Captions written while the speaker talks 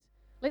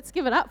Let's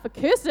give it up for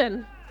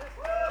Kirsten.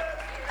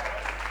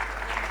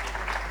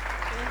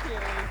 Thank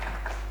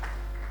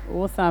you.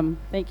 Awesome.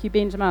 Thank you,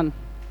 Benjamin.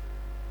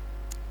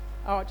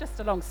 Oh, just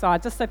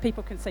alongside, just so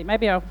people can see.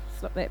 Maybe I'll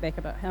slip that back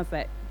a bit. How's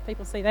that?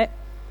 People see that?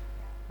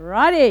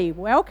 Righty,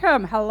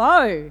 welcome,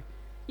 hello.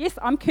 Yes,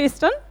 I'm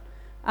Kirsten.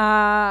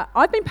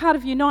 I've been part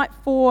of Unite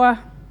for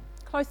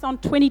close on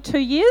 22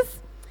 years.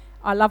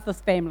 I love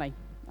this family.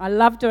 I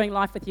love doing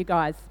life with you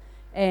guys,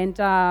 and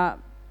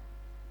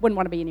wouldn't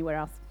want to be anywhere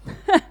else.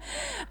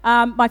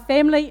 My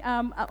family,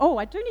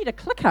 I do need a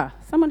clicker.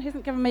 Someone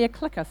hasn't given me a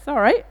clicker,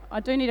 sorry.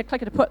 I do need a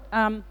clicker to put,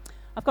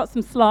 I've got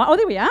some slides. Oh,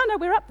 there we are. No,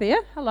 we're up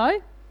there.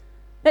 Hello.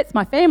 That's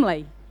my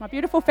family, my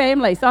beautiful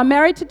family. So I'm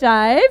married to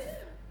Dave,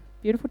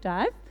 beautiful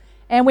Dave,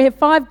 and we have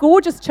 5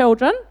 gorgeous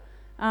children,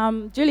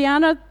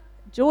 Juliana,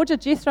 Georgia,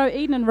 Jethro,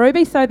 Eden, and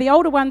Ruby. So the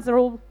older ones are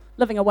all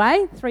living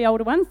away, 3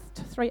 older ones,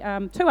 2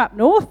 up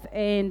north,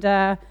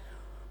 and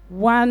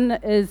one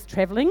is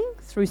travelling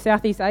through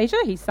Southeast Asia.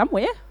 He's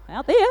somewhere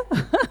out there.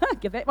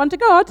 Give that one to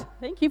God.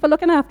 Thank you for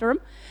looking after him.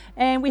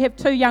 And we have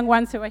 2 young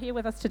ones who are here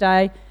with us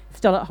today,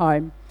 still at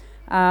home.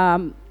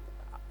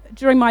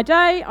 During my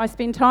day, I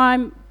spend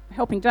time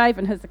helping Dave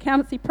in his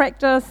accountancy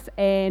practice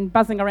and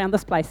buzzing around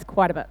this place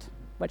quite a bit,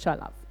 which I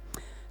love.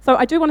 So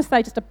I do want to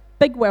say just a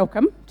big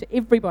welcome to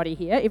everybody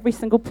here, every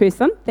single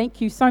person.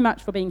 Thank you so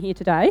much for being here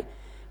today,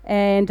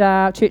 and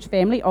church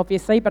family,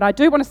 obviously, but I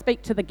do want to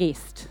speak to the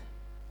guest.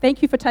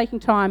 Thank you for taking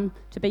time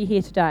to be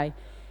here today.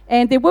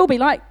 And there will be,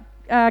 like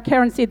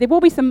Karen said, there will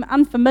be some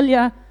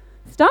unfamiliar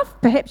stuff.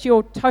 Perhaps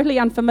you're totally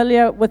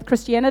unfamiliar with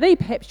Christianity.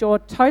 Perhaps you're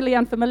totally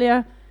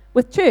unfamiliar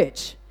with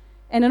church.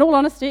 And in all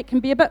honesty, it can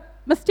be a bit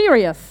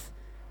mysterious.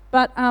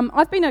 But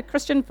I've been a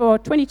Christian for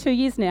 22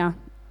 years now,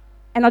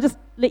 and I'll just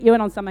let you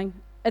in on something.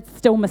 It's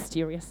still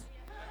mysterious.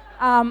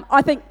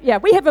 I think,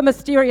 we have a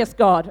mysterious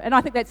God, and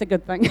I think that's a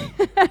good thing.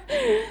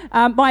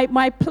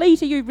 My plea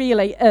to you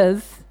really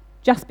is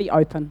just be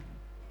open.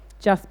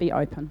 Just be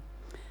open.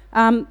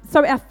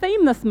 So our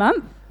theme this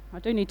month, I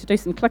do need to do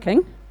some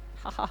clicking.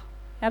 How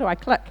do I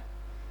click?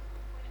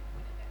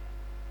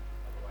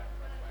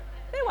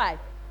 That way.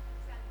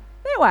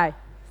 That way.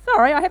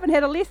 Sorry, I haven't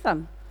had a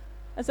lesson.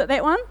 Is it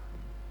that one?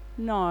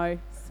 No,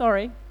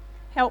 sorry.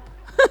 Help.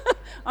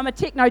 I'm a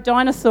techno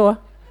dinosaur.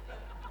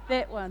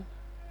 That one.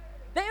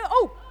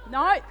 Oh,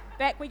 no,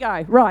 back we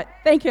go. Right,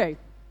 thank you.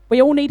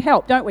 We all need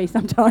help, don't we,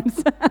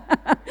 sometimes?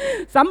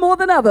 Some more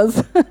than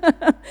others.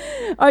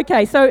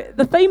 Okay, so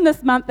the theme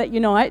this month at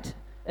Unite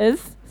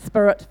is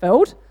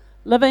Spirit-filled,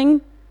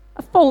 living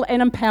a full and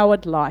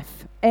empowered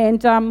life.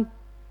 And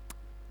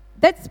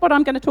that's what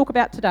I'm going to talk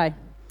about today.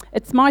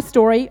 It's my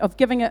story of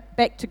giving it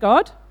back to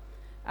God.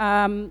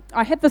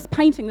 I had this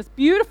painting, this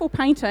beautiful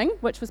painting,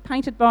 which was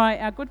painted by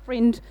our good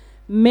friend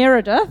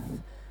Meredith,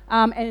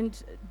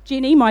 and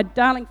Jenny, my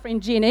darling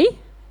friend Jenny,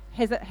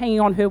 has it hanging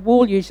on her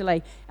wall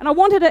usually. And I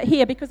wanted it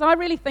here because I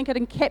really think it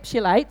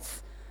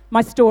encapsulates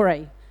my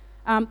story.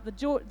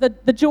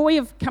 The joy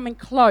of coming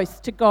close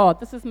to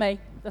God. This is me.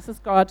 This is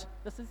God.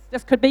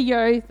 This could be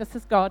you. This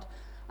is God.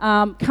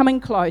 Coming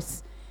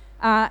close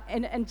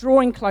and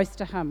drawing close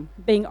to Him,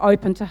 being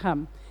open to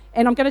Him.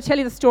 And I'm going to tell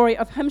you the story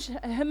of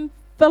him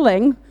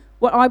filling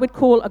what I would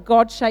call a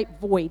God-shaped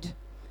void,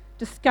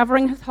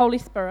 discovering His Holy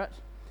Spirit,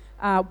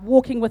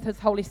 walking with His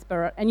Holy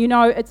Spirit. And you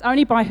know, it's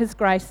only by His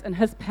grace and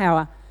His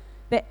power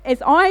that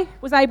as I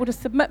was able to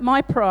submit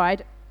my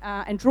pride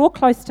and draw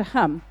close to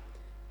Him,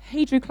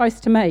 He drew close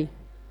to me.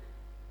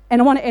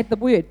 And I want to add the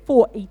word,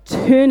 for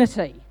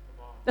eternity.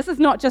 This is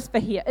not just for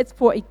here, it's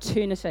for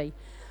eternity.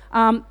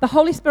 The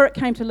Holy Spirit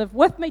came to live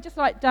with me, just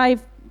like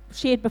Dave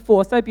shared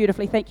before so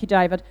beautifully. Thank you,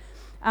 David.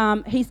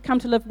 He's come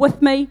to live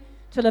with me,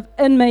 to live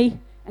in me,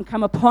 and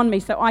come upon me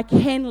so I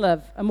can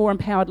live a more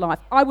empowered life.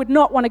 I would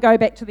not want to go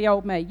back to the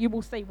old me. You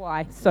will see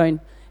why soon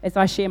as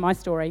I share my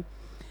story.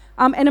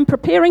 And in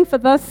preparing for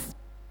this,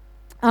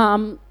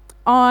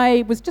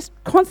 I was just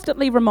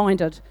constantly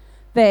reminded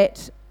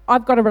that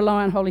I've got to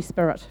rely on Holy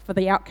Spirit for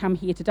the outcome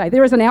here today.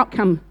 There is an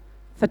outcome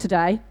for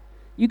today.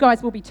 You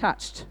guys will be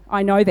touched.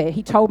 I know that.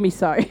 He told me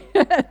so.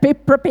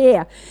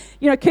 Prepare.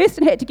 You know,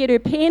 Kirsten had to get her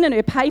pen and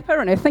her paper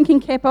and her thinking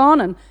cap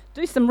on and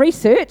do some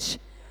research.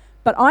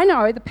 But I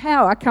know the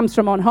power comes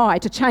from on high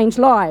to change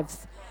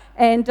lives.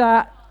 And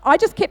I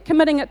just kept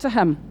committing it to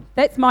Him.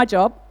 That's my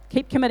job.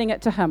 Keep committing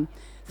it to Him.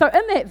 So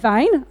in that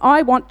vein,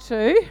 I want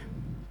to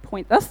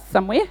point this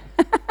somewhere.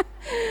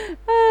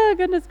 Oh,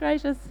 goodness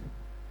gracious.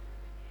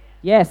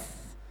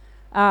 Yes.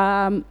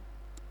 I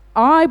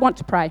want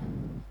to pray.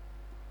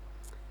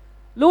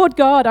 Lord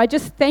God, I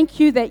just thank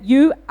you that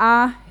you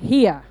are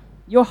here.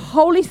 Your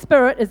Holy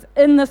Spirit is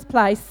in this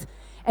place,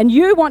 and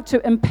you want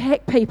to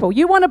impact people.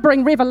 You want to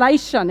bring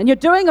revelation, and you're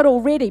doing it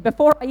already.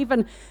 Before I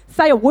even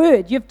say a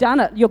word, you've done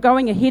it. You're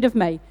going ahead of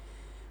me.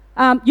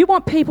 You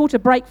want people to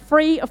break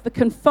free of the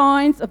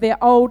confines of their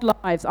old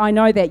lives. I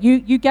know that.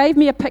 You gave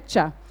me a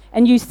picture,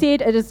 and you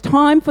said it is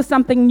time for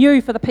something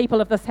new for the people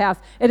of this house.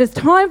 It is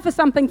time for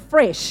something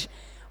fresh.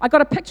 I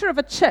got a picture of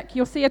a chick.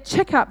 You'll see a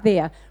chick up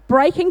there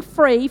breaking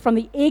free from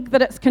the egg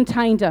that it's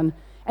contained in.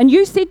 And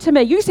you said to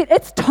me,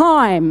 it's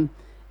time.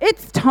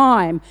 it's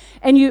time.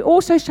 And you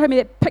also showed me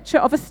that picture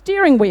of a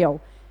steering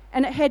wheel,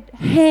 and it had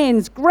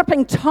hands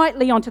gripping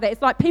tightly onto that.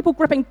 It's like people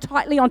gripping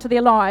tightly onto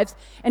their lives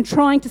and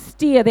trying to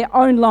steer their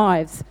own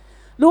lives.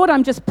 Lord,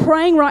 I'm just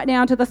praying right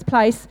now into this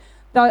place,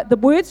 the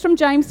words from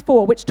James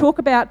 4, which talk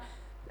about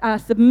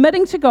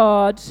submitting to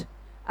God,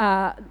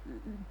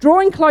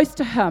 drawing close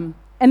to Him,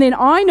 and then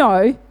I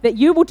know that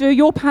you will do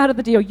your part of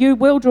the deal. You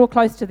will draw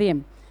close to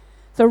them.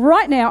 So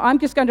right now, I'm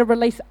just going to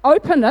release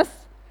openness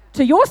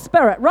to your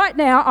spirit. Right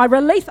now, I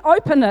release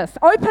openness,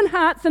 open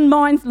hearts and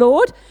minds,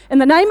 Lord, in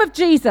the name of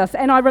Jesus,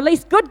 and I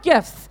release good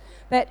gifts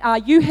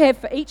that you have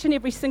for each and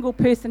every single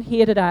person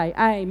here today.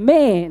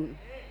 Amen.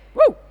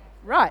 Woo!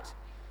 Right.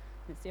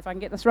 Let's see if I can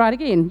get this right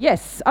again.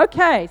 Yes.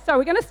 Okay. So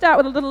we're going to start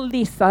with a little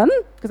lesson,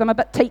 because I'm a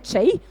bit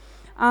teachy.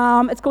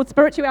 It's called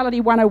Spirituality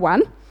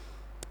 101.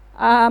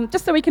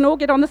 Just so we can all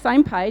get on the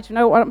same page,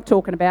 know what I'm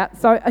talking about.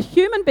 So a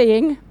human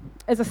being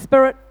is a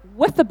spirit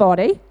with a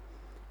body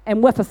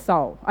and with a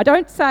soul. I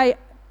don't say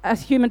a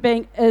human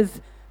being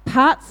is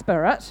part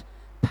spirit,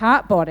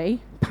 part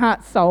body,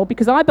 part soul,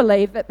 because I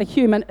believe that the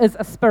human is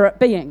a spirit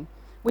being.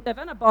 We live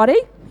in a body,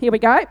 here we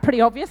go,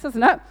 pretty obvious,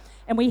 isn't it?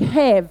 And we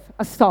have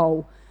a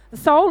soul. The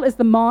soul is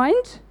the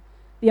mind,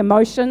 the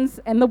emotions,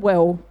 and the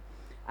will.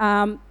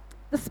 The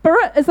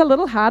spirit is a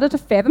little harder to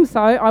fathom,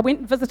 so I went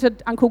and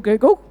visited Uncle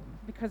Google,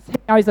 because he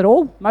knows it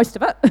all, most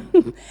of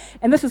it.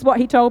 And this is what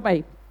he told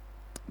me.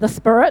 The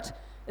spirit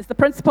is the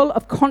principle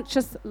of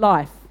conscious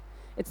life.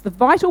 It's the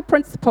vital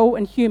principle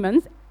in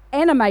humans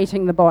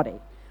animating the body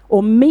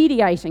or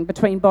mediating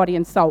between body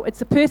and soul.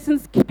 It's a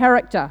person's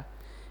character.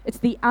 It's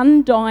the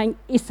undying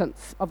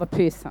essence of a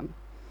person.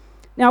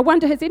 Now, I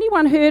wonder, has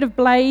anyone heard of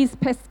Blaise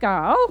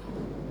Pascal?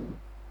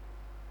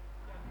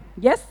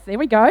 Yes, there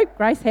we go.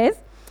 Grace has.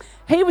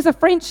 He was a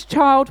French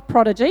child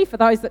prodigy, for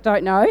those that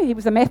don't know. He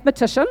was a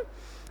mathematician,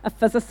 a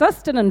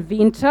physicist, an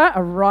inventor,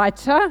 a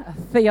writer, a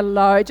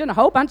theologian, a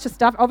whole bunch of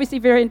stuff, obviously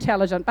very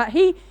intelligent. But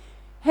he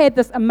had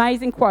this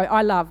amazing quote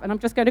I love, and I'm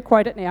just going to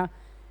quote it now.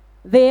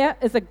 There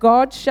is a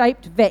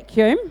God-shaped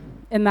vacuum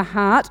in the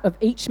heart of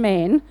each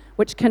man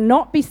which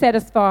cannot be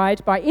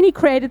satisfied by any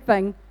created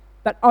thing,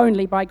 but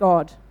only by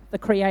God, the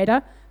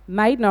Creator,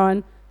 made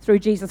known through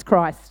Jesus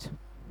Christ.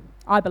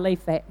 I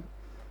believe that.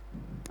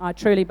 I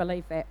truly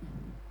believe that.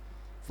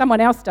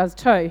 Someone else does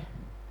too.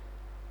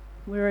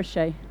 Where is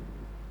she?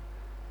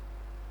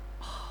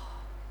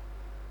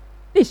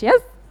 There she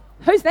is.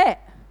 Who's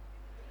that?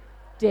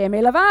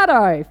 Demi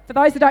Lovato. For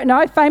those who don't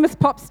know, famous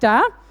pop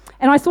star.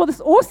 And I saw this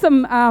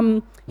awesome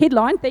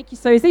headline, thank you,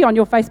 Susie, on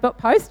your Facebook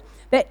post,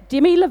 that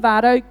Demi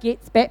Lovato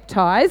gets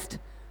baptised,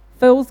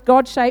 fills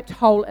God-shaped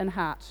hole in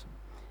heart.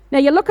 Now,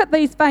 you look at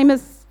these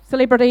famous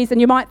celebrities and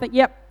you might think,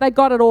 yep, they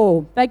got it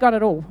all. They got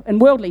it all, in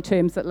worldly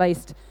terms at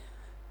least.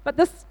 But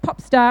this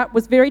pop star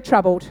was very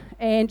troubled,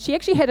 and she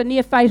actually had a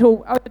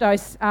near-fatal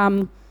overdose,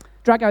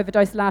 drug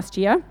overdose last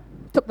year.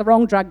 Took the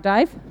wrong drug,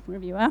 Dave,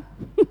 wherever you are.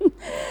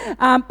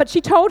 But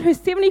she told her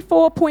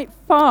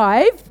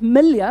 74.5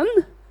 million,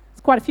 it's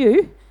quite a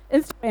few,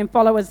 Instagram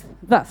followers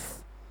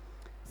this: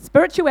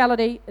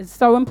 spirituality is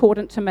so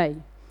important to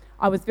me.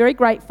 I was very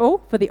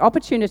grateful for the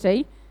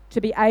opportunity to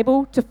be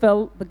able to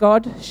fill the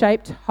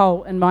God-shaped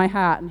hole in my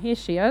heart. And here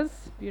she is,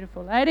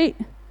 beautiful lady.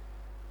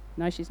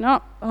 No, she's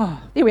not.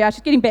 Oh, there we are,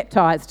 she's getting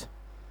baptised.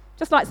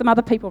 Just like some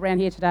other people around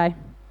here today.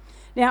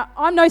 Now,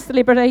 I'm no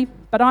celebrity,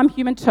 but I'm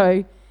human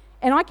too.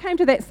 And I came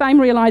to that same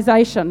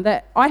realisation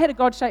that I had a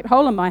God-shaped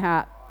hole in my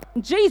heart.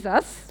 And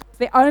Jesus is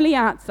the only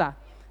answer.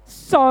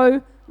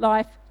 So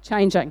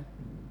life-changing.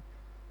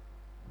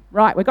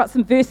 Right, we've got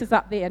some verses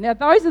up there. Now,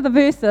 those are the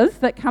verses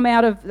that come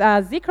out of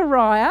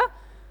Zechariah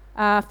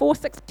 4,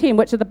 6, 10,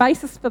 which are the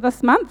basis for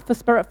this month, for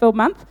Spirit-Filled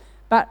Month.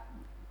 But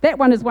that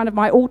one is one of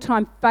my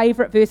all-time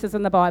favourite verses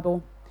in the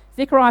Bible.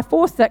 Zechariah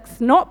 4,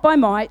 6, not by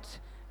might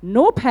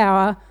nor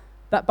power,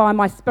 but by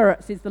my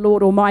Spirit, says the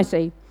Lord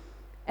Almighty.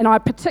 And I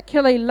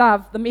particularly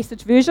love the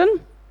Message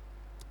version.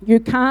 You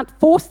can't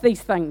force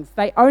these things.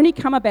 They only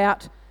come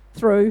about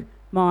through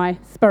my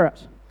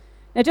Spirit.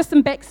 Now, just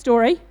some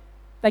backstory.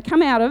 They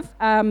come out of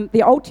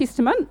the Old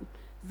Testament.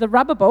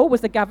 Zerubbabel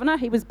was the governor.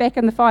 He was back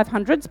in the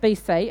 500s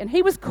BC, and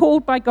he was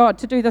called by God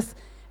to do this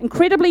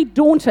incredibly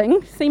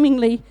daunting,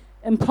 seemingly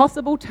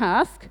impossible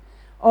task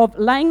of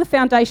laying the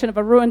foundation of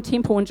a ruined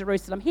temple in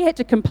Jerusalem. He had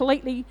to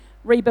completely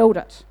rebuild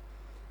it.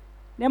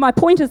 Now, my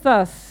point is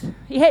this.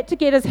 He had to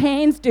get his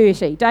hands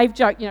dirty. Dave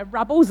joked,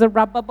 rubble's a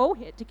rubbable.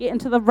 He had to get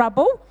into the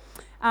rubble.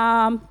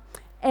 And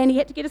he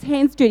had to get his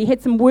hands dirty. He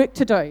had some work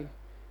to do.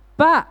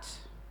 But,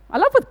 I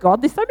love with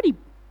God, there's so many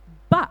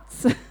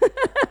buts.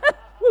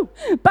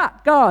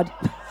 But God.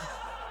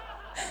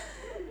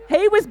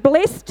 He was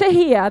blessed to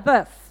hear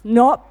this,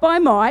 not by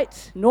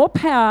might nor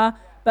power,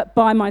 but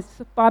by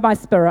my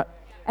Spirit.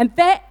 And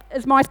that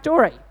is my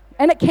story.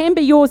 And it can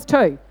be yours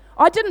too.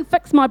 I didn't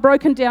fix my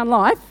broken down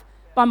life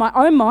by my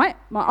own might,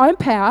 my own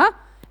power.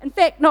 In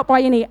fact, not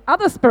by any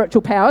other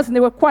spiritual powers, and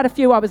there were quite a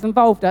few I was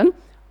involved in,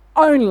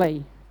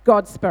 only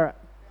God's Spirit.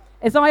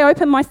 As I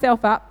opened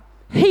myself up,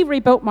 He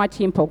rebuilt my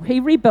temple. He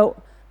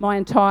rebuilt my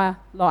entire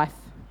life.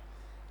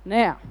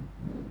 Now,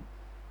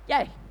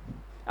 Yay.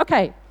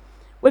 Okay,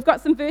 we've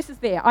got some verses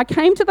there. I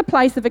came to the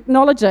place of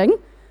acknowledging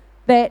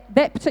that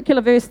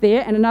particular verse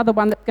there and another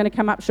one that's going to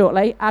come up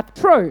shortly are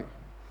true.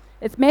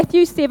 It's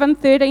Matthew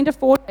 7:13 to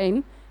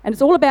 14, and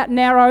it's all about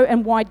narrow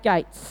and wide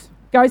gates.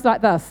 It goes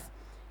like this.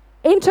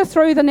 Enter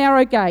through the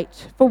narrow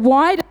gate, for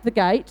wide is the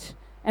gate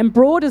and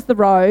broad is the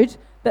road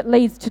that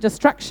leads to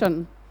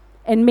destruction,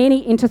 and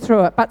many enter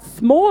through it. But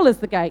small is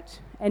the gate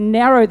and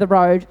narrow the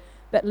road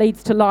that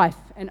leads to life,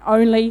 and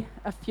only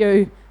a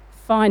few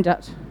find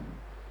it.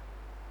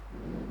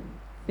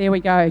 There we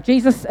go.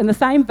 Jesus, in the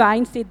same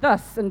vein, said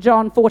this in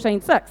John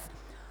 14:6.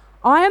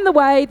 I am the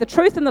way, the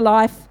truth, and the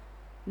life.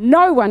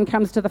 No one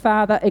comes to the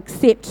Father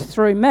except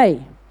through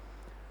me.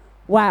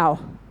 Wow.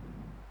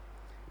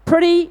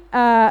 Pretty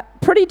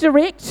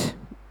direct,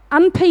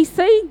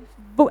 un-PC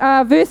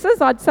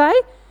verses, I'd say.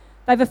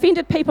 They've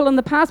offended people in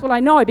the past. Well, I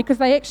know, because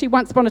they actually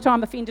once upon a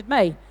time offended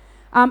me.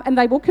 And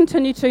they will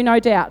continue to, no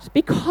doubt,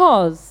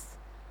 because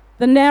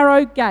the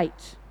narrow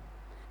gate,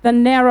 the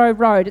narrow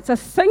road, it's a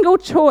single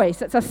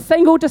choice, it's a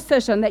single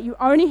decision that you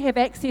only have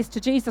access to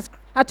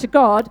to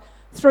God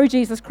through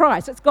Jesus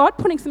Christ. It's God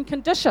putting some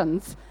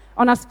conditions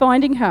on us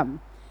finding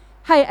him.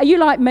 Hey, are you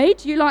like me?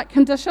 Do you like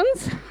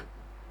conditions?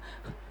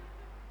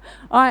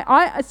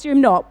 I assume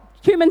not.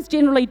 Humans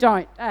generally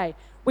don't. Hey,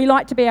 we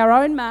like to be our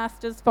own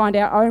masters, find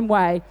our own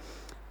way.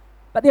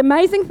 But the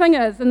amazing thing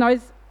is, in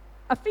those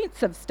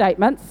offensive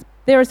statements,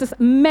 there is this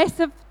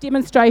massive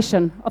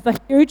demonstration of the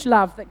huge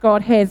love that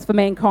God has for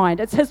mankind.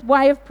 It's his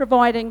way of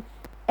providing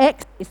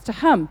access to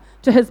him,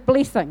 to his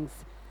blessings.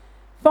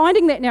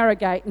 Finding that narrow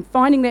gate and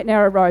finding that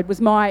narrow road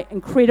was my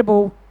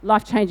incredible,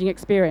 life-changing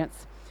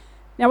experience.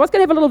 Now, I was going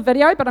to have a little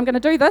video, but I'm going to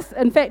do this.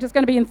 In fact, it's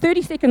going to be in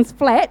 30 seconds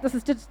flat. This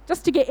is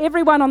just to get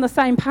everyone on the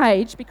same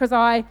page, because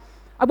I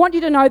want you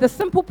to know the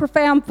simple,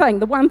 profound thing,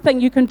 the one thing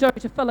you can do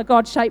to fill a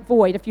God-shaped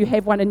void if you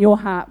have one in your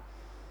heart.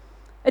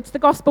 It's the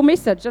gospel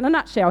message in a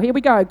nutshell. Here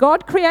we go.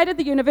 God created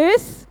the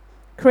universe,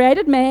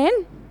 created man.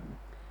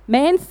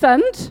 Man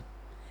sinned.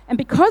 And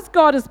because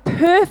God is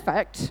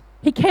perfect,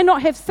 he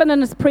cannot have sin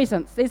in his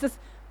presence. There's this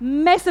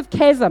massive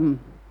chasm.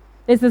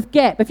 There's this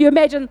gap. If you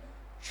imagine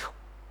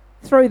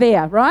through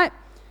there, right?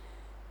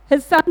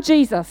 His son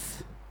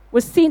Jesus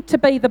was sent to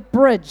be the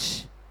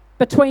bridge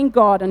between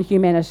God and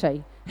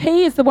humanity.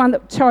 He is the one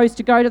that chose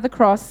to go to the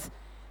cross,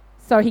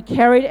 so he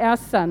carried our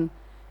sin.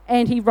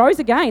 And he rose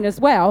again as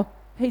well.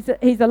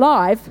 He's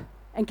alive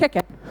and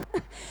kicking.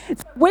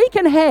 So we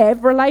can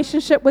have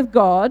relationship with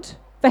God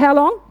for how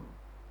long?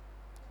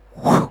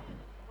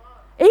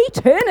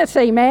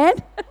 Eternity, man.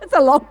 It's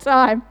a long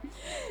time.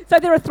 So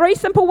there are three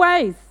simple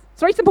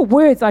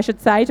words, I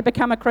should say, to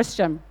become a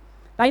Christian.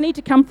 They need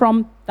to come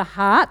from the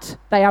heart.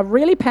 They are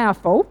really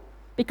powerful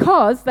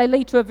because they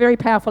lead to a very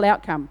powerful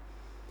outcome.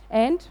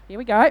 And here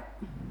we go.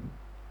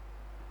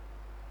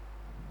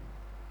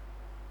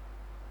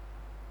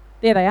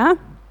 There they are.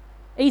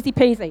 Easy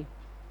peasy.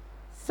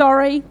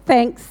 Sorry,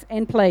 thanks,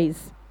 and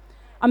please.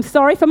 I'm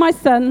sorry for my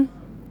sin.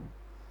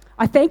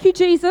 I thank you,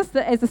 Jesus,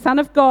 that as the Son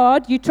of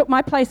God, you took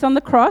my place on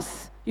the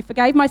cross, you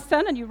forgave my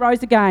sin, and you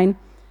rose again.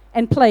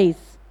 And please,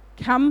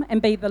 come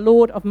and be the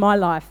Lord of my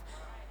life.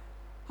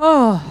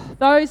 Oh,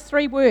 those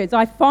three words,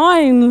 I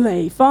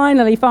finally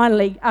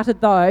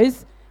uttered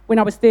those when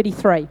I was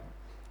 33.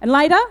 And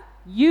later,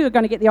 you are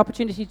going to get the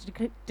opportunity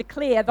to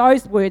declare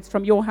those words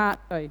from your heart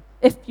too,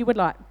 if you would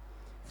like.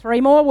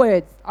 Three more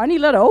words, only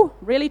little,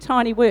 really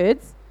tiny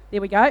words.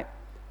 There we go.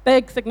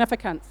 Big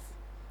significance.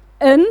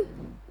 In,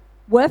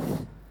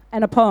 with,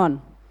 and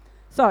upon.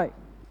 So,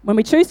 when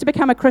we choose to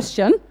become a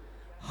Christian,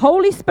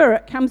 Holy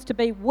Spirit comes to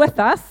be with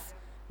us.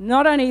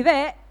 Not only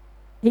that,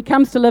 he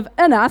comes to live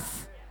in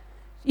us.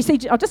 You see,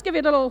 I'll just give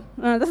you a little,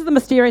 this is the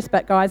mysterious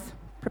bit, guys.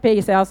 Prepare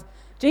yourselves.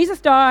 Jesus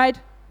died,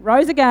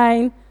 rose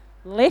again,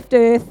 left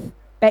earth,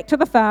 back to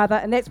the Father,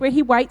 and that's where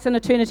he waits in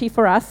eternity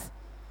for us.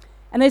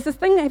 And there's this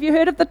thing, have you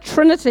heard of the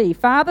Trinity?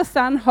 Father,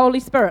 Son, Holy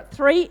Spirit.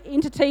 Three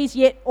entities,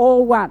 yet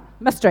all one.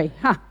 Mystery,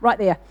 right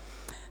there.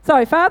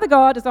 So, Father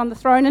God is on the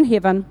throne in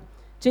heaven.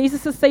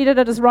 Jesus is seated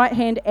at his right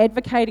hand,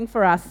 advocating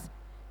for us.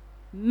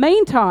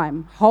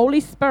 Meantime, Holy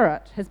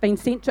Spirit has been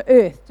sent to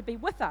earth to be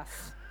with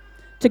us,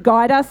 to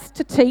guide us,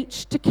 to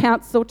teach, to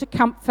counsel, to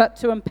comfort,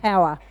 to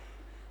empower.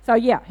 So,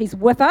 yeah, he's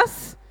with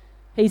us.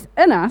 He's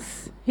in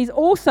us.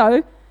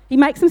 He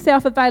makes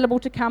himself available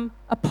to come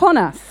upon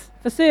us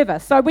for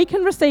service. So we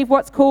can receive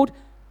what's called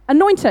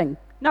anointing.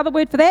 Another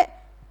word for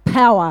that,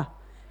 power.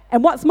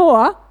 And what's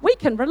more, we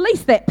can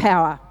release that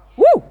power.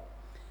 Woo!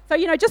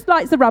 So, just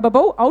like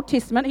Zerubbabel, Old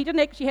Testament, he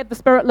didn't actually have the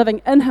Spirit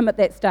living in him at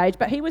that stage,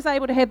 but he was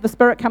able to have the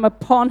Spirit come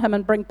upon him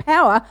and bring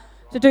power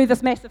to do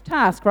this massive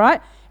task,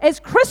 right? As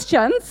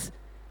Christians,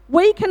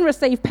 we can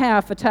receive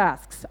power for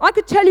tasks. I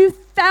could tell you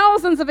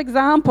thousands of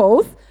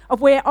examples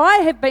of where I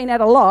have been at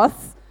a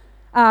loss,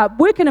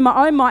 working in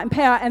my own might and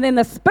power, and then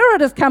the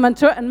Spirit has come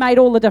into it and made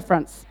all the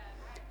difference.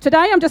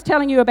 Today, I'm just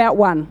telling you about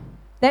one.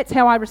 That's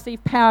how I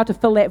received power to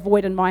fill that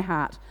void in my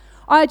heart.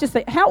 I just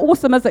think, how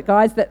awesome is it,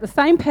 guys, that the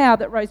same power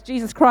that rose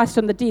Jesus Christ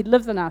from the dead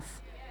lives in us?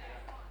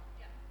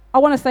 I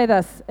want to say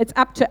this. It's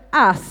up to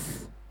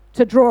us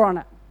to draw on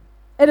it.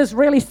 It is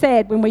really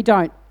sad when we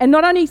don't. And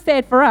not only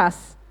sad for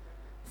us,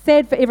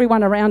 sad for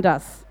everyone around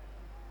us.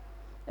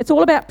 It's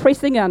all about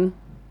pressing in.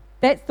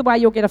 That's the way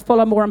you'll get a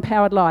fuller, more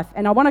empowered life.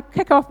 And I want to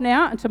kick off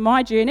now into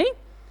my journey.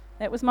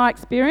 That was my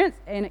experience,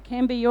 and it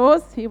can be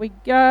yours. Here we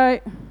go.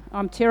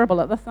 I'm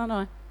terrible at this, aren't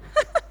I?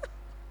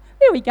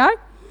 There we go.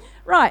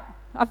 Right,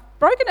 I've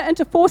broken it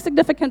into 4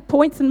 significant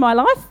points in my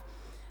life.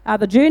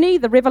 The journey,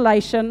 the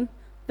revelation,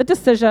 the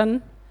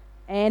decision,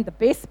 and the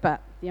best bit,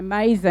 the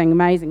amazing,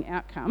 amazing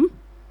outcome.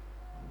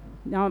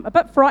 Now, I'm a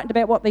bit frightened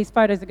about what these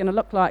photos are going to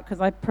look like because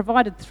I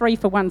provided 3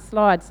 for one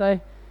slide, so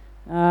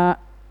a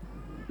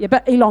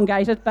bit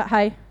elongated, but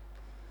hey,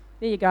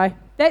 there you go.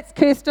 That's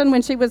Kirsten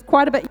when she was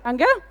quite a bit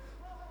younger.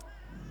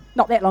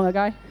 Not that long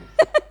ago.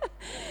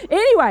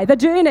 Anyway, the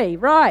journey,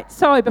 right.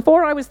 So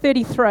before I was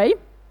 33,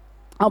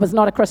 I was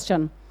not a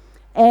Christian.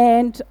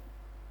 And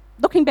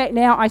looking back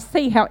now, I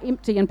see how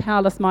empty and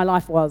powerless my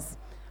life was.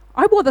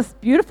 I wore this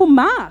beautiful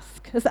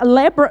mask, this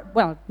elaborate,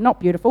 well,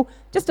 not beautiful,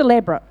 just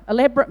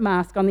elaborate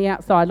mask on the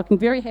outside, looking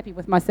very happy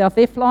with myself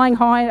there, flying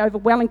high over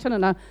Wellington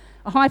in a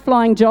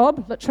high-flying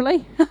job,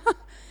 literally.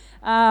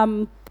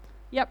 Living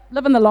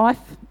the life.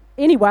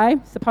 Anyway,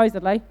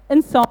 supposedly,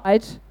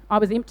 inside, I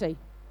was empty.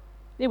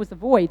 There was a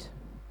void.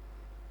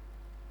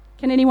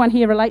 Can anyone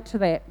here relate to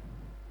that?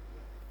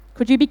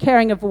 Could you be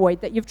carrying a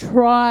void that you've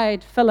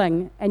tried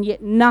filling and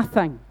yet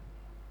nothing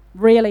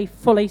really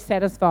fully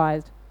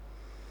satisfied?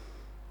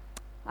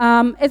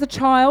 As a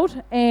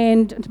child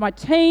and into my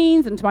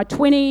teens, into my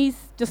 20s,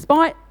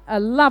 despite a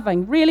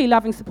loving, really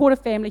loving, supportive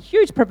family,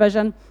 huge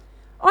provision,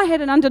 I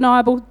had an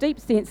undeniable, deep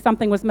sense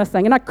something was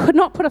missing, and I could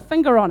not put a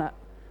finger on it.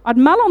 I'd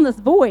mull on this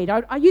void.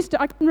 I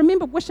can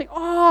remember wishing,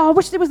 I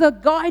wish there was a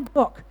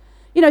guidebook,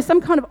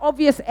 some kind of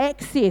obvious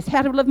access,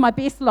 how to live my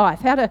best life,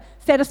 how to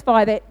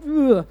satisfy that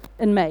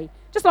in me.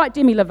 Just like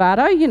Demi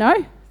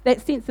Lovato,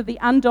 that sense of the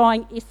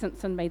undying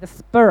essence in me, the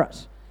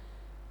spirit.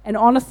 And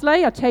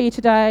honestly, I tell you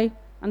today,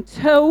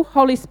 until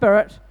Holy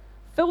Spirit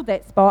filled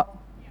that spot,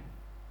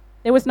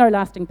 there was no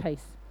lasting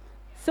peace.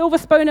 Silver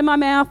spoon in my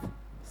mouth,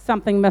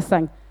 something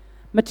missing.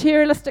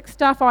 Materialistic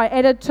stuff I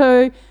added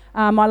to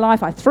my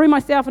life. I threw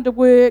myself into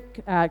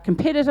work,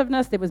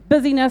 competitiveness, there was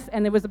busyness,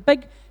 and there was a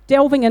big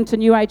delving into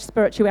New Age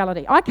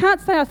spirituality. I can't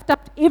say I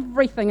stuffed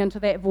everything into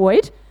that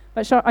void,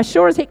 but I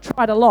sure as heck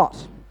tried a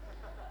lot,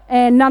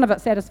 and none of it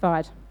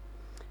satisfied.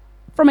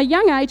 From a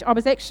young age, I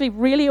was actually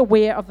really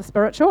aware of the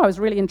spiritual. I was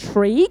really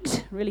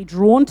intrigued, really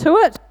drawn to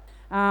it.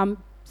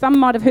 Some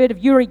might have heard of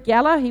Uri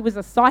Geller. He was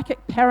a psychic,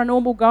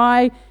 paranormal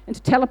guy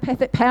into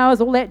telepathic powers,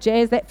 all that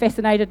jazz. That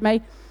fascinated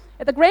me.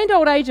 At the grand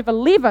old age of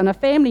 11, a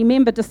family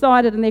member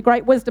decided in their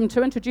great wisdom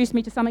to introduce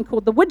me to something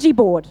called the Ouija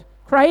board.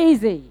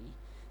 Crazy.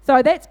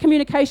 So that's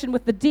communication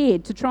with the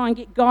dead to try and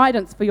get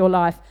guidance for your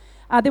life.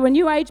 There were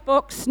New Age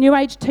books, New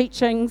Age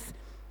teachings.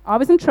 I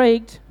was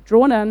intrigued,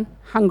 drawn in,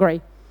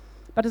 hungry.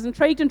 But as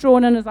intrigued and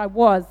drawn in as I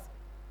was,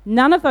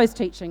 none of those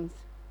teachings,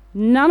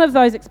 none of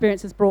those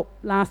experiences brought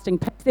lasting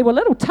peace. There were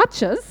little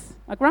touches,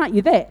 I grant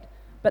you that,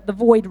 but the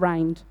void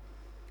reigned.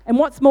 And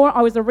what's more,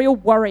 I was a real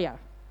worrier.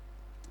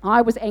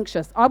 I was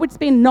anxious. I would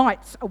spend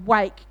nights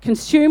awake,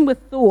 consumed with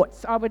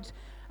thoughts. I would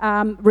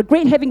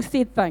regret having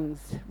said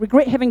things,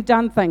 regret having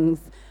done things.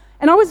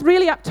 And I was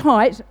really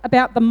uptight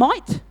about the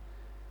might.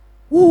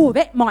 Oh,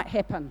 that might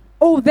happen.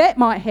 Oh, that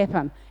might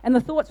happen. And the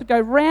thoughts would go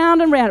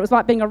round and round. It was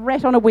like being a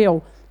rat on a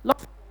wheel.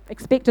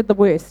 Expected the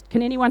worst.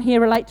 Can anyone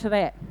here relate to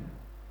that?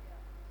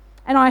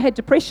 And I had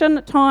depression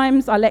at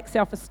times. I lacked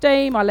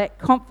self-esteem. I lacked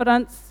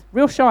confidence.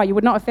 Real shy. You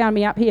would not have found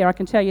me up here, I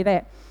can tell you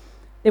that.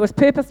 There was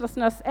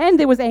purposelessness and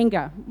there was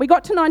anger. We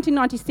got to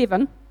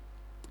 1997.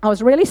 I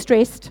was really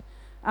stressed.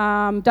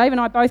 Dave and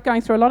I both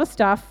going through a lot of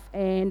stuff,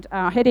 and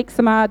I had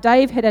eczema.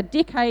 Dave had a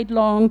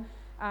decade-long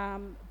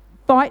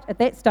fight at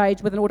that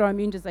stage with an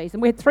autoimmune disease.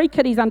 And we had 3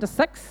 kiddies under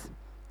 6,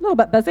 a little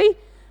bit busy.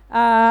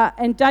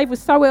 And Dave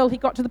was so ill, he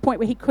got to the point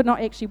where he could not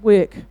actually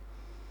work.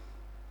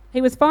 He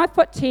was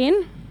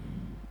 5'10"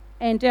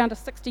 and down to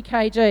 60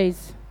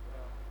 kgs.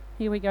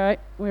 Here we go.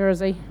 Where is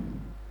he?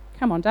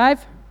 Come on,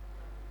 Dave.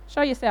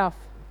 Show yourself.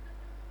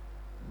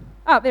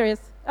 Oh, there he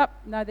is. Oh,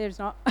 no, there's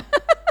not.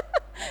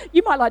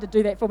 You might like to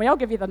do that for me. I'll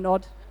give you the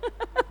nod.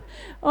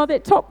 Oh,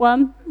 that top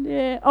one.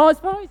 Yeah. Oh, I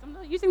suppose I'm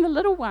using the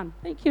little one.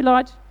 Thank you,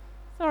 Lige.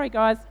 Sorry,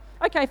 guys.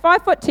 Okay,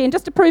 5'10",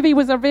 just to prove he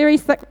was a very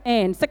sick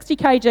man, 60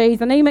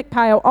 kgs, anemic,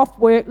 pale, off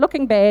work,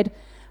 looking bad,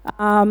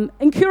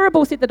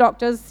 incurable, said the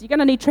doctors. You're going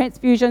to need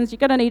transfusions, you're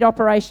going to need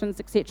operations,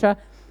 etc.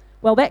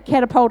 Well, that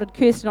catapulted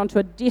Kirsten onto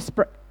a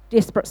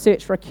desperate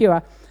search for a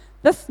cure.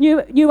 This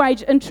new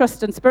age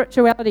interest in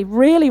spirituality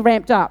really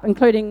ramped up,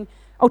 including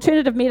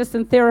alternative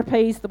medicine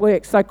therapies, the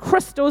works. So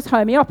crystals,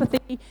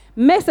 homeopathy,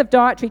 massive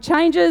dietary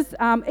changes,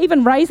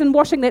 even raisin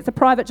washing. That's a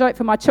private joke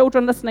for my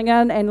children listening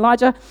in, and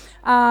Elijah.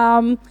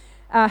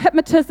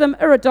 Hypnotism,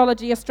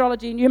 iridology,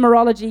 astrology,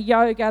 numerology,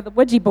 yoga, the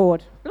Ouija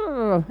board,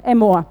 and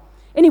more.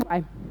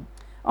 Anyway,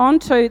 on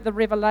to the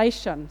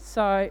revelation.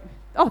 So,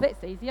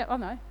 that's easier. Oh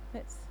no,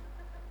 that's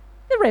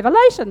the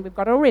revelation. We've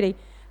got it already.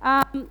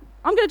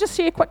 I'm going to just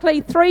share quickly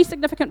 3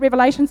 significant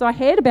revelations I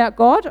had about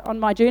God on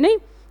my journey.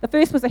 The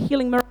first was a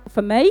healing miracle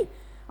for me.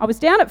 I was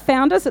down at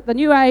Founders at the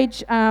New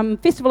Age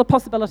Festival of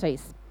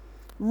Possibilities.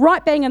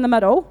 Right bang in the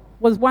middle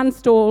was one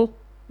stall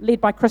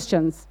led by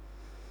Christians.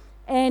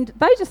 And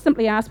they just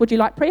simply asked, would you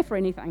like prayer for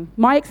anything?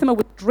 My eczema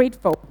was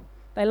dreadful.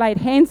 They laid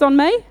hands on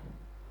me,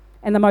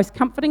 and the most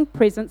comforting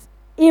presence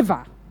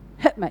ever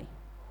hit me.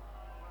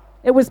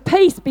 It was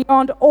peace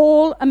beyond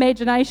all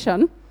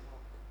imagination.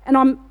 And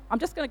I'm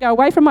just going to go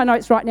away from my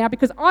notes right now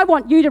because I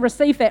want you to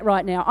receive that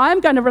right now. I'm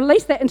going to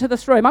release that into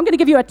this room. I'm going to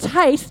give you a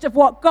taste of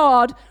what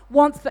God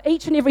wants for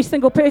each and every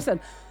single person.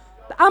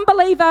 The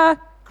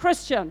unbeliever,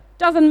 Christian,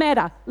 doesn't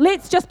matter.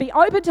 Let's just be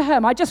open to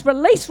Him. I just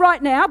release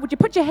right now. Would you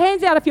put your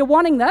hands out if you're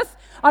wanting this?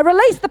 I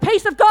release the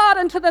peace of God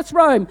into this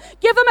room.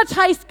 Give Him a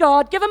taste,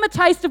 God. Give Him a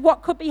taste of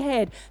what could be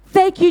had.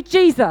 Thank you,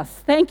 Jesus.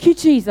 Thank you,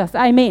 Jesus.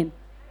 Amen.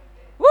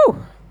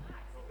 Woo.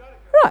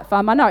 Right,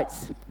 find my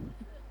notes.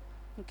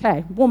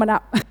 Okay, warming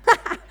up.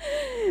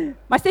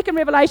 My second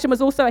revelation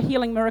was also a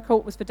healing miracle.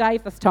 It was for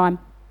Dave this time.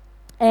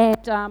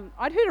 And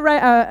I'd heard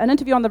an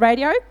interview on the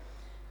radio.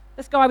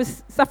 This guy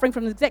was suffering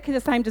from exactly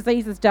the same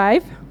disease as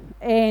Dave.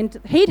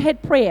 And he'd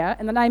had prayer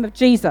in the name of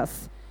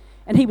Jesus.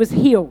 And he was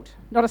healed.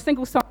 Not a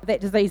single sign of that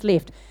disease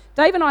left.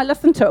 Dave and I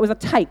listened to it. It was a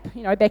tape,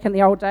 back in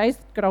the old days.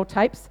 Good old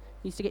tapes.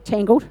 Used to get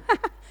tangled.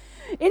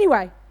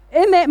 Anyway,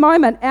 in that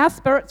moment, our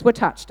spirits were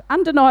touched,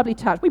 undeniably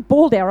touched. We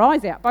bawled our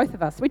eyes out, both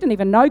of us. We didn't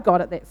even know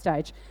God at that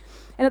stage.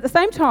 And at the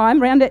same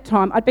time, around that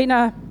time, I'd been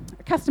a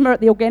customer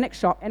at the organic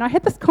shop, and I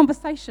had this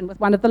conversation with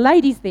one of the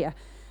ladies there.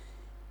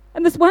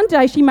 And this one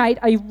day, she made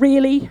a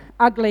really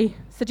ugly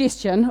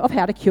suggestion of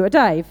how to cure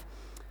Dave.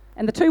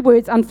 And the two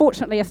words,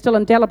 unfortunately, are still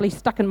indelibly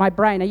stuck in my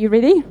brain. Are you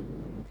ready?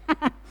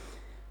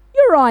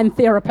 Urine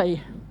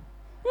therapy.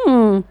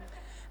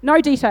 No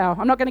detail.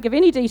 I'm not going to give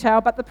any detail,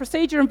 but the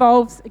procedure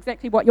involves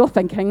exactly what you're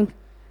thinking.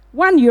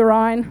 1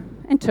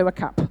 urine and 2 a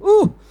cup.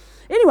 Ooh.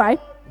 Anyway,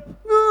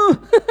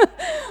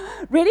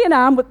 ready and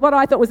armed with what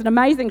I thought was an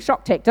amazing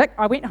shock tactic,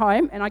 I went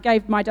home and I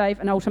gave my Dave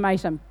an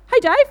ultimatum. Hey,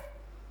 Dave,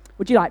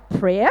 would you like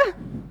prayer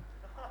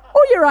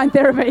or urine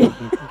therapy?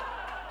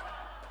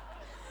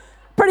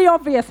 Pretty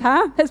obvious,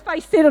 huh? His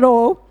face said it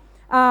all.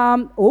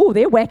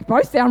 They're whack.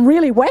 Both sound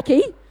really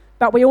wacky,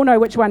 but we all know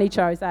which one he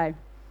chose, eh?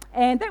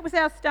 And that was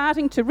our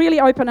starting to really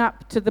open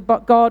up to the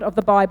God of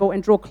the Bible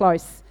and draw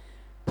close.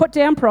 Put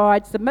down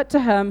pride, submit to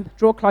Him,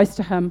 draw close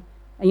to Him.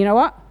 And you know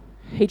what?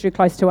 He drew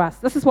close to us.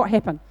 This is what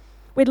happened.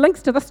 We had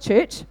links to this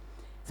church.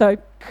 So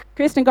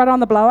Kirsten got on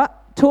the blower,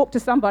 talked to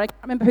somebody. I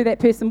can't remember who that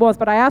person was,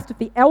 but I asked if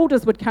the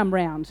elders would come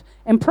round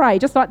and pray,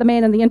 just like the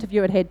man in the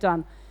interview had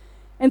done.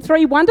 And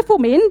 3 wonderful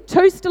men,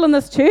 2 still in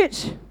this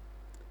church,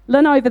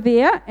 Lynn over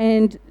there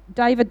and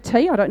David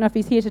T., I don't know if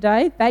he's here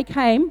today, they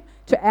came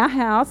to our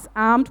house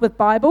armed with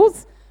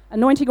Bibles,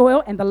 anointing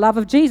oil, and the love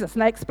of Jesus.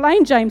 And they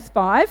explained James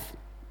 5,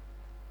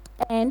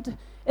 and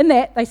in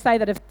that they say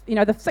that if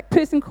the sick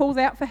person calls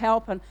out for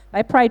help and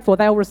they prayed for,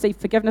 they'll receive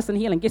forgiveness and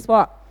healing. Guess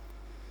what?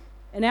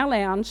 In our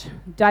lounge,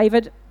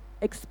 David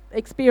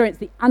experienced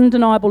the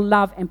undeniable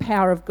love and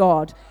power of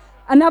God.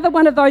 Another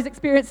one of those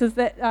experiences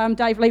that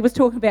Dave Lee was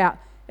talking about.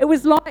 It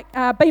was like,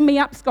 beam me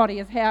up, Scotty,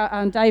 is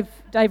how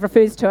Dave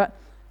refers to it.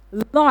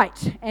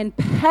 Light and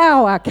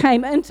power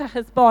came into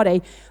his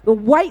body. The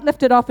weight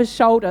lifted off his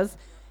shoulders.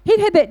 He'd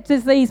had that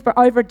disease for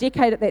over a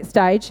decade at that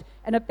stage,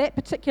 and at that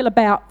particular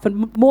bout for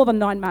more than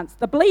 9 months.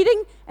 The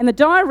bleeding and the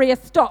diarrhea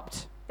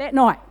stopped that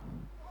night.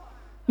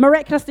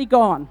 Miraculously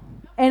gone.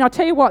 And I'll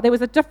tell you what, there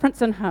was a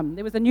difference in him.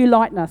 There was a new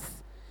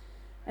lightness.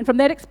 And from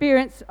that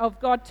experience of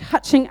God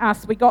touching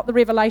us, we got the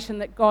revelation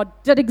that God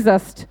did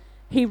exist.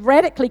 He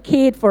radically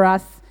cared for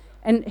us,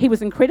 and He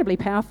was incredibly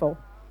powerful.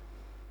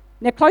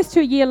 Now, close to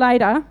a year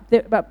later,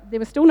 there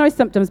were still no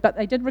symptoms, but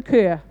they did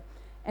recur.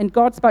 And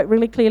God spoke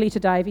really clearly to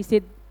Dave. He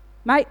said,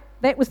 mate,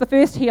 that was the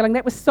first healing.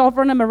 That was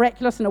sovereign and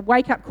miraculous and a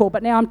wake-up call.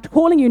 But now I'm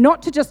calling you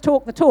not to just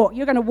talk the talk.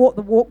 You're going to walk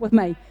the walk with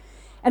me.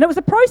 And it was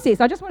a process.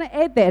 I just want to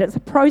add that. It's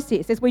a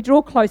process as we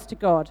draw close to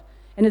God.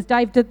 And as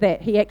Dave did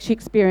that, he actually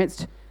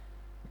experienced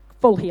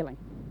full healing.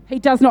 He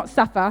does not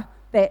suffer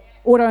that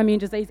autoimmune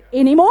disease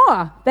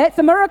anymore. That's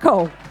a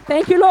miracle.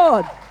 Thank you,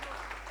 Lord.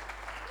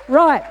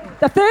 Right,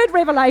 the third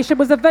revelation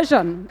was a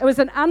vision. It was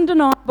an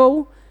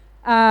undeniable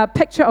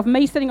picture of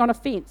me sitting on a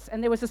fence,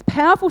 and there was this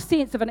powerful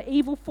sense of an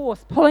evil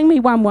force pulling me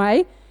one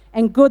way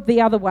and good the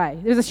other way.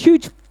 There was this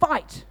huge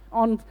fight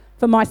on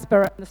for my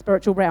spirit in the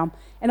spiritual realm,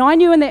 and I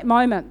knew in that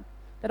moment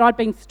that I'd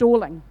been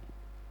stalling.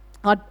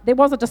 There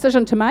was a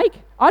decision to make.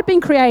 I'd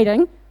been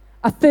creating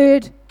a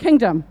third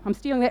kingdom. I'm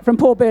stealing that from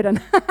Paul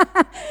Burden.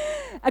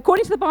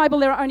 According to the Bible,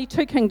 there are only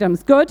 2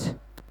 kingdoms, good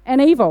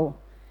and evil.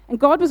 And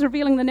God was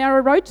revealing the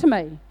narrow road to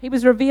me. He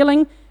was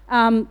revealing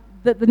the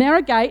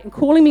narrow gate and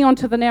calling me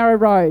onto the narrow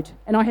road.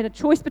 And I had a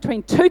choice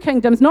between 2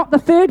 kingdoms, not the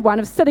third one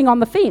of sitting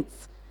on the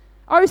fence.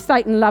 Oh,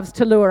 Satan loves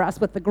to lure us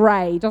with the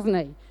grey, doesn't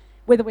he?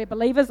 Whether we're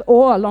believers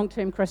or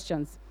long-term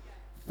Christians.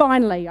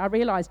 Finally, I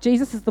realised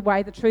Jesus is the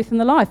way, the truth, and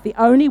the life, the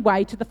only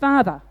way to the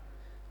Father.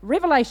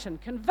 Revelation,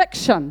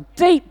 conviction,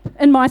 deep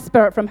in my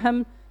spirit from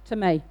Him to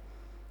me.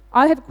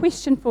 I have a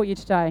question for you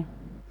today.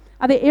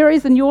 Are there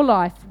areas in your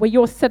life where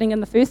you're sitting in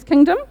the first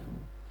kingdom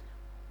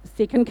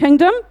second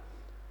kingdom,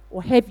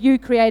 or have you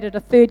created a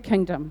third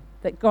kingdom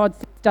that God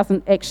says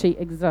doesn't actually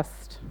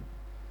exist?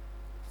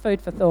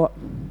 Food for thought.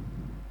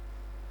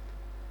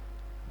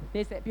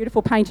 There's that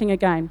beautiful painting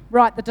again.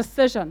 Right, the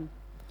decision.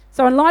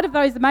 So in light of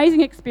those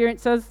amazing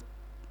experiences,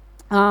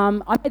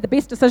 I made the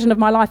best decision of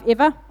my life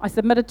ever. I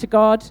submitted to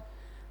God.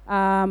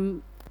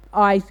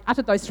 I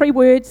uttered those 3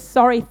 words,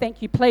 sorry,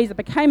 thank you, please. I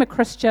became a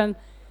Christian.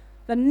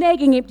 The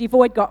nagging empty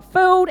void got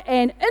filled,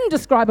 and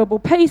indescribable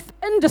peace,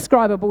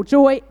 indescribable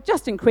joy,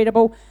 just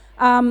incredible.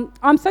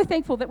 I'm so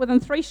thankful that within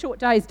 3 short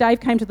days, Dave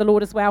came to the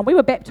Lord as well. We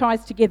were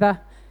baptised together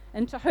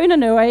in Te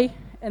Hunanui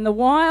in the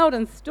wild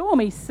and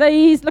stormy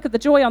seas. Look at the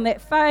joy on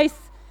that face.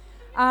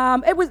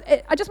 I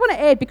just want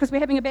to add, because we're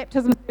having a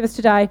baptism service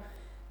today,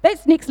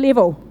 that's next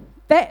level.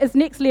 That is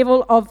next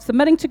level of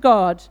submitting to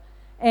God.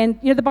 And,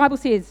 the Bible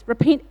says,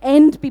 repent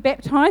and be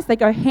baptised. They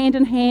go hand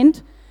in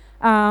hand.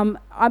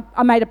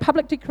 I made a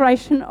public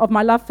declaration of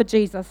my love for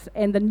Jesus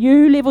and the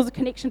new levels of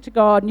connection to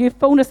God, new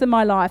fullness in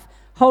my life.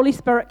 Holy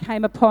Spirit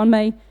came upon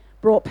me,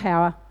 brought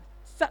power.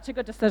 Such a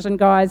good decision,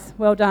 guys.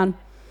 Well done.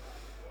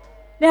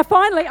 Now,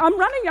 finally, I'm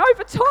running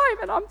over time,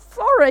 and I'm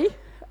sorry.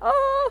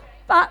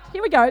 But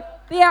here we go.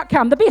 The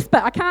outcome, the best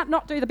bit. I can't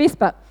not do the best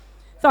bit.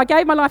 So I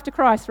gave my life to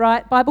Christ,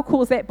 right? Bible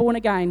calls that born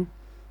again.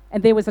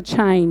 And there was a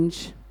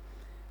change.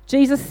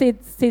 Jesus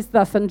says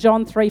this in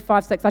John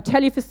 3:5-6. I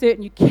tell you for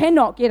certain, you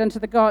cannot get into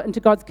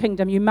God's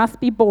kingdom. You must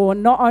be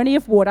born not only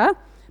of water,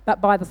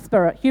 but by the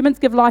Spirit. Humans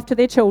give life to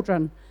their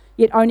children,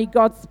 yet only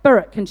God's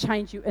Spirit can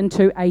change you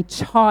into a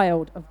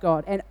child of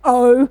God. And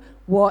oh,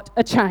 what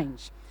a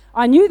change.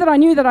 I knew that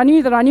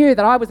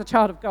I was a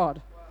child of God.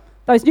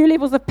 Those new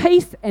levels of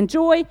peace and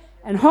joy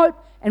and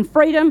hope and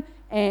freedom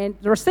and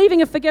the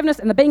receiving of forgiveness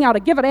and the being able to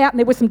give it out, and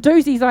there were some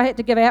doozies I had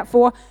to give out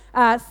for,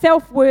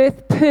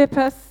 self-worth,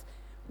 purpose.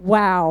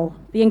 Wow.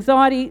 The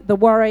anxiety, the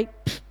worry,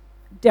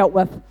 dealt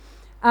with.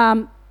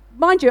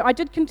 Mind you, I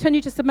did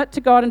continue to submit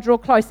to God and draw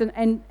close,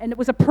 and it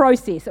was a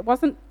process. It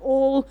wasn't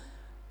all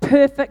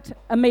perfect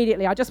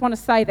immediately. I just want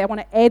to say that. I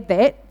want to add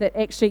that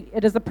actually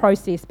it is a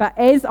process. But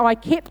as I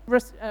kept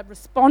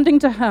responding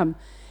to Him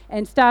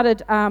and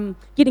started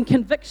getting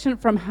conviction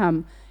from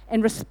Him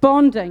and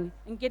responding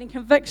and getting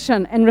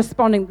conviction and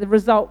responding, the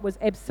result was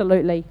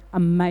absolutely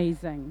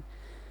amazing.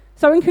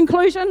 So in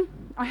conclusion,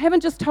 I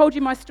haven't just told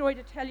you my story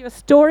to tell you a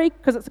story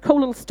because it's a cool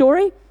little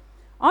story.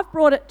 I've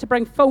brought it to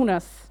bring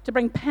fullness, to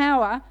bring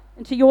power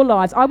into your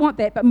lives. I want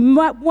that, but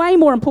way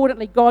more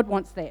importantly, God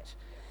wants that.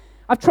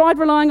 I've tried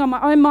relying on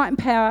my own might and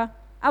power,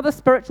 other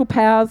spiritual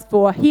powers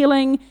for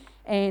healing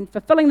and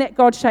fulfilling that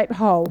God-shaped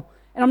hole.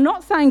 And I'm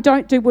not saying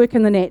don't do work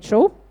in the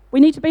natural. We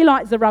need to be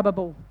like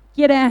Zerubbabel,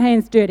 get our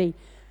hands dirty.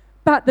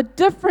 But the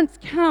difference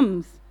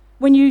comes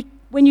when you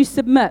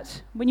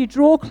submit, when you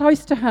draw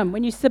close to Him,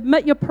 when you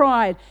submit your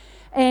pride,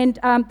 and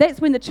that's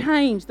when the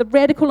change, the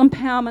radical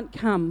empowerment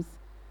comes.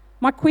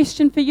 My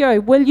question for you,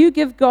 will you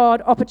give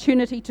God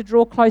opportunity to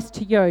draw close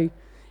to you?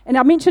 And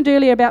I mentioned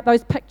earlier about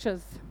those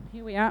pictures.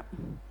 Here we are.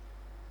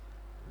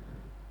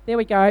 There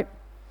we go.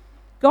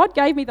 God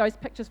gave me those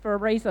pictures for a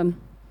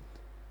reason.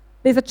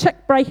 There's a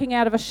chick breaking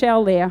out of a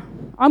shell there.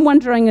 I'm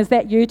wondering, is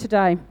that you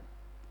today?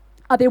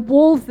 Are there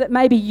walls that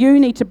maybe you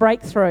need to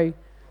break through?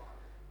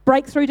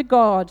 Break through to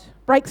God,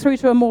 break through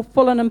to a more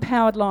full and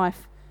empowered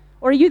life?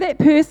 Or are you that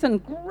person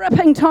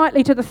gripping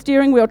tightly to the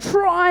steering wheel,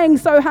 trying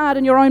so hard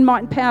in your own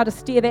might and power to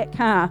steer that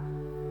car?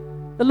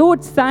 The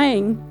Lord's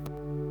saying,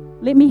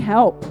 let me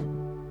help.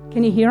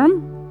 Can you hear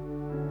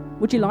Him?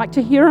 Would you like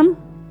to hear Him?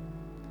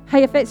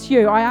 Hey, if that's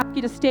you, I ask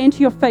you to stand to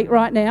your feet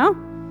right now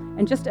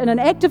and just in an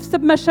act of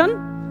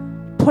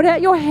submission, put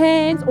out your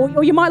hands,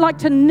 or you might like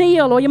to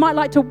kneel, or you might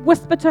like to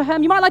whisper to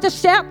Him, you might like to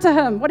shout to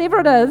Him, whatever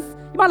it is.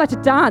 You might like to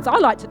dance. I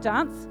like to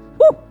dance.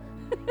 Woo!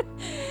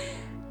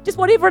 Just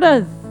whatever it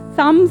is.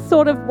 Some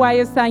sort of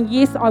way of saying,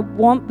 yes, I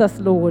want this,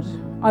 Lord.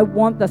 I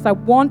want this. I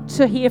want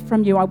to hear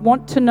from you. I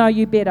want to know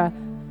you better.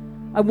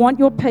 I want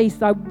your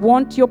peace. I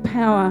want your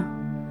power.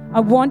 I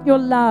want your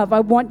love.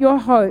 I want your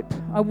hope.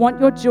 I want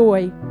your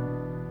joy.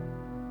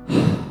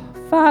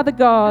 Father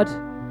God,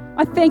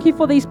 I thank you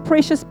for these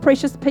precious,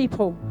 precious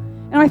people.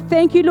 And I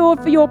thank you,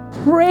 Lord, for your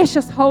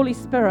precious Holy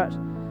Spirit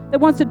that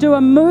wants to do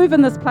a move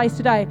in this place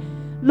today.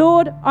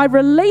 Lord, I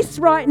release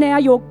right now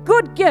your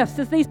good gifts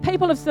as these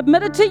people have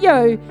submitted to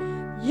you.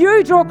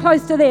 You draw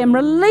close to them.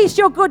 Release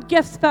your good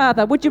gifts,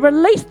 Father. Would you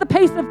release the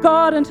peace of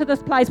God into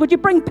this place? Would you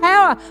bring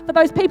power for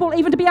those people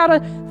even to be able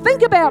to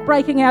think about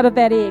breaking out of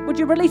that egg? Would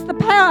you release the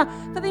power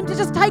for them to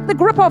just take the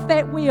grip off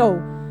that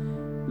wheel?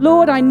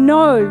 Lord, I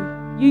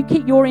know you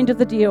keep your end of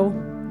the deal.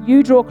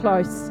 You draw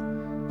close.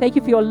 Thank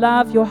you for your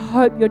love, your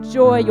hope, your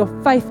joy, your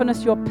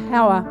faithfulness, your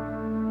power.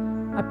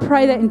 I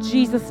pray that in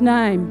Jesus'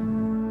 name.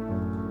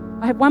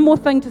 I have one more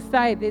thing to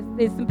say.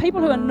 There's some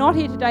people who are not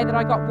here today that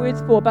I got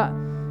words for, but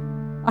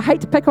I hate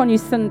to pick on you,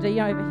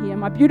 Cindy, over here.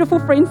 My beautiful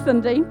friend,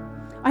 Cindy.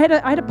 I had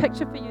a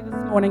picture for you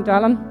this morning,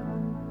 darling.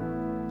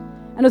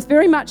 And it was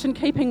very much in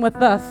keeping with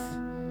this.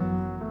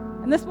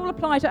 And this will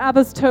apply to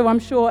others too, I'm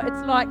sure.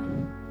 It's like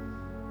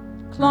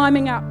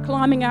climbing up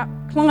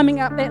climbing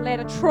up that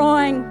ladder,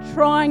 trying.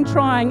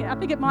 I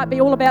think it might be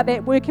all about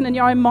that working in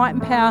your own might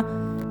and power.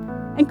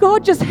 And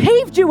God just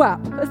heaved you up.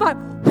 It's like,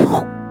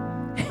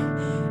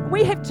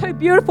 we have 2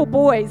 beautiful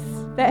boys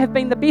that have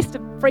been the best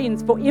of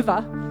friends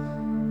forever.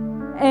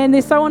 And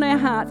they're so on our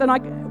hearts.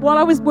 And while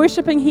I was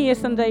worshipping here,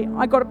 Cindy,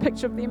 I got a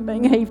picture of them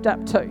being heaved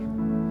up too.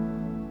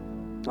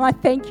 I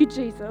thank you,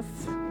 Jesus.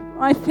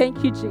 I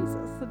thank you,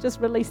 Jesus. So just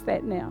release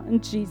that now in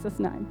Jesus'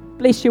 name.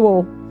 Bless you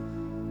all.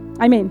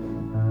 Amen.